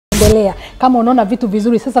kuongelea. Kama unaona vitu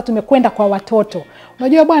vizuri, sasa tumekwenda kwa watoto.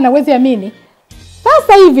 Unajua bwana, huwezi amini.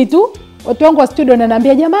 Sasa hivi tu watu wangu wa studio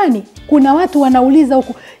wananiambia, jamani, kuna watu wanauliza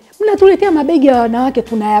huku, mnatuletea mabegi ya wanawake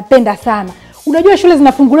tunayapenda sana. Unajua shule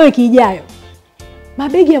zinafunguliwa wiki ijayo.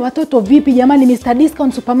 Mabegi ya watoto vipi jamani? Mr.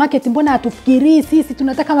 Discount Supermarket mbona hatufikirii sisi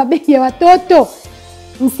tunataka mabegi ya watoto?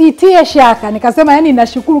 Msitie shaka. Nikasema yani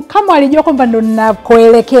nashukuru kama walijua kwamba ndo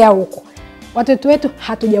ninakoelekea huko. Watoto wetu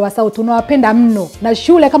hatujawasahau, tunawapenda mno. Na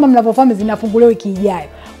shule kama mnavyofahamu zinafunguliwa wiki ijayo.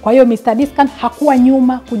 Kwa hiyo Mr. Discount hakuwa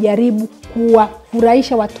nyuma kujaribu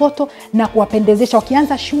kuwafurahisha watoto na kuwapendezesha.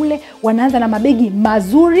 Wakianza shule wanaanza na mabegi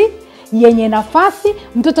mazuri yenye nafasi.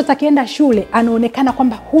 Mtoto atakienda shule anaonekana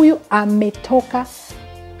kwamba huyu ametoka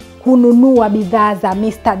kununua bidhaa za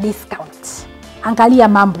Mr. Discount. Angalia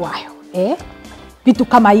mambo hayo. Vitu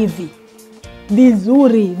kama hivi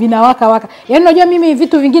vizuri vinawaka waka. Yaani unajua mimi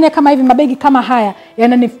vitu vingine kama hivi, mabegi kama haya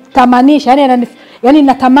yananitamanisha, yani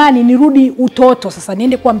natamani nirudi utoto sasa,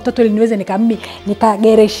 niende kuwa mtoto ili niweze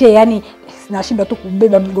nikagereshe, yani nashindwa tu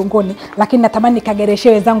kubeba mgongoni, lakini natamani nikagereshe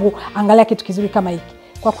wenzangu. Angalia kitu kizuri kama hiki.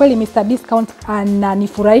 Kwa kweli Mr. Discount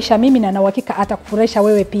ananifurahisha mimi na na uhakika atakufurahisha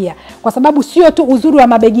wewe pia. Kwa sababu sio tu uzuri wa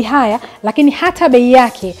mabegi haya, lakini hata bei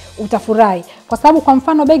yake utafurahi. Kwa sababu kwa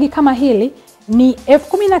mfano begi kama hili ni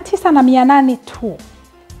 19,800 tu.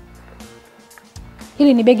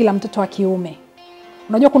 Hili ni begi la mtoto wa kiume.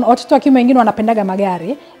 Unajua kuna watoto wa kiume wengine wanapendaga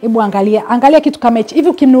magari. Hebu angalia kitu kama hichi. Hivi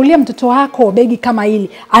ukimnunulia mtoto wako begi kama hili,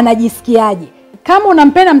 anajisikiaje? Kama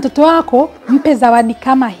unampenda mtoto wako, mpe zawadi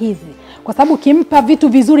kama hizi. Kwa sababu ukimpa vitu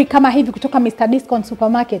vizuri kama hivi kutoka Mr. Discount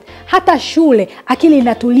Supermarket, hata shule akili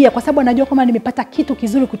inatulia kwa sababu anajua kama nimepata kitu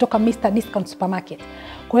kizuri kutoka Mr. Discount Supermarket.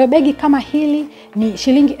 Kwa hiyo begi kama hili ni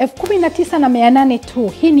shilingi 19,800 tu.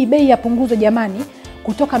 Hii ni bei ya punguzo jamani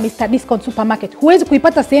kutoka Mr. Discount Supermarket. Huwezi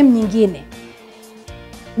kuipata sehemu nyingine.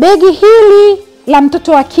 Begi hili la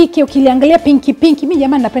mtoto wa kike ukiliangalia pinki, mimi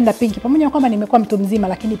jamani napenda pinki. Pamoja na kwamba nimekuwa mtu mzima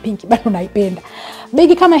lakini pinki bado naipenda.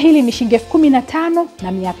 Begi kama hili ni shilingi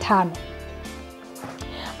 15,500.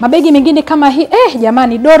 Mabegi mengine kama hii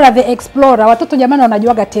jamani, Dora the Explorer, watoto jamani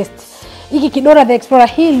wanajuaga test. Hiki kidora the Explorer,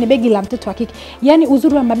 hili ni begi la mtoto wa kike. Yaani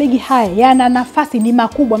uzuri wa mabegi haya yana nafasi, ni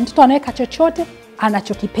makubwa, mtoto anaweka chochote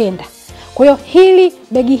anachokipenda. Kwa hiyo hili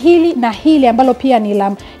begi hili na hili ambalo pia ni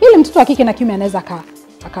la hili mtoto wa kike na kiume anaweza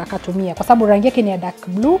akatumia kwa sababu rangi yake ni ya dark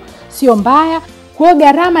blue, sio mbaya. Kwa hiyo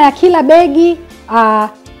gharama ya kila begi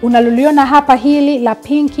unaloliona hapa, hili la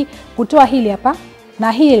pinki kutoa hili hapa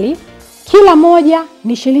na hili, kila moja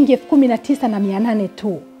ni shilingi 19,800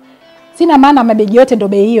 tu. Sina maana mabegi yote ndo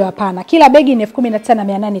bei hiyo, hapana. Kila begi ni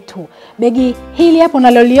 19,800 tu. Begi hili hapo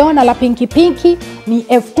unaloliona la pinki ni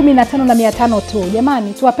 15,500 tu.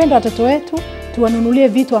 Jamani, tuwapende watoto wetu, tuwanunulie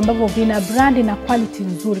vitu ambavyo vina brand na quality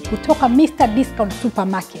nzuri kutoka Mr. Discount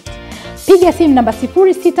Supermarket. Piga simu namba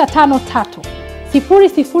 0653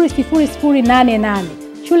 000088.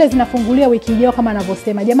 Shule zinafungulia wiki ijayo kama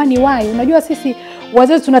anavyosema. Jamani wai, unajua sisi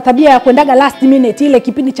wazazi tuna tabia ya kuendaga last minute, ile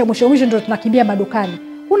kipindi cha mwisho ndio tunakimbia madukani.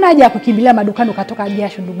 Una haja ya kukimbilia madukani ukatoka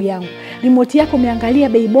jasho ndugu yangu. Remote yako umeangalia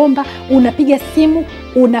bei bomba, unapiga simu,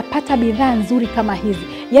 unapata bidhaa nzuri kama hizi.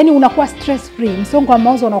 Yaani unakuwa stress free, msongo wa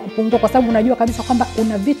mawazo unakupungua kwa sababu unajua kabisa kwamba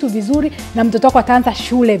una vitu vizuri na mtoto wako ataanza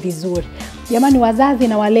shule vizuri. Jamani wazazi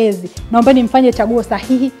na walezi, naombeni mfanye chaguo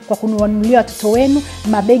sahihi kwa kununulia watoto wenu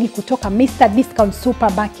mabegi kutoka Mr. Discount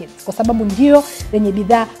Supermarket kwa sababu ndio zenye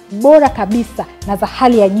bidhaa bora kabisa na za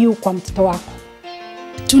hali ya juu kwa mtoto wako.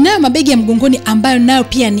 Tunayo mabegi ya mgongoni ambayo nayo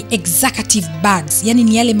pia ni executive bags, yani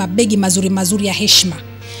ni yale mabegi mazuri ya heshima.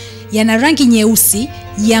 Yana rangi nyeusi,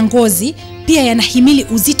 ya ngozi, pia yanahimili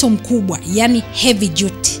uzito mkubwa, yani heavy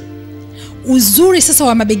duty. Uzuri sasa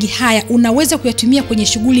wa mabegi haya unaweza kuyatumia kwenye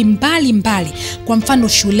shughuli mbalimbali, kwa mfano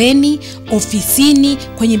shuleni, ofisini,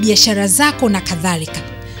 kwenye biashara zako na kadhalika.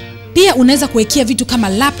 Pia unaweza kuwekea vitu kama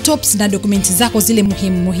laptops na dokumenti zako zile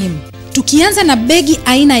muhimu. Tukianza na begi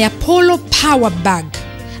aina ya Polo Power Bag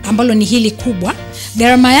ambalo ni hili kubwa,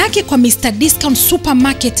 gharama yake kwa Mr. Discount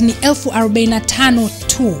Supermarket ni 45,000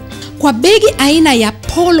 tu. Kwa begi aina ya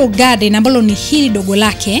Polo Garden ambalo ni hili dogo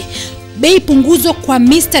lake, bei punguzo kwa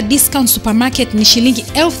Mr. Discount Supermarket ni shilingi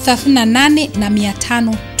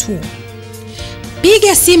 38,500 tu.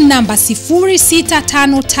 Piga simu namba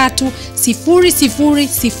 0653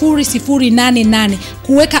 000088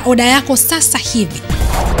 kuweka oda yako sasa hivi.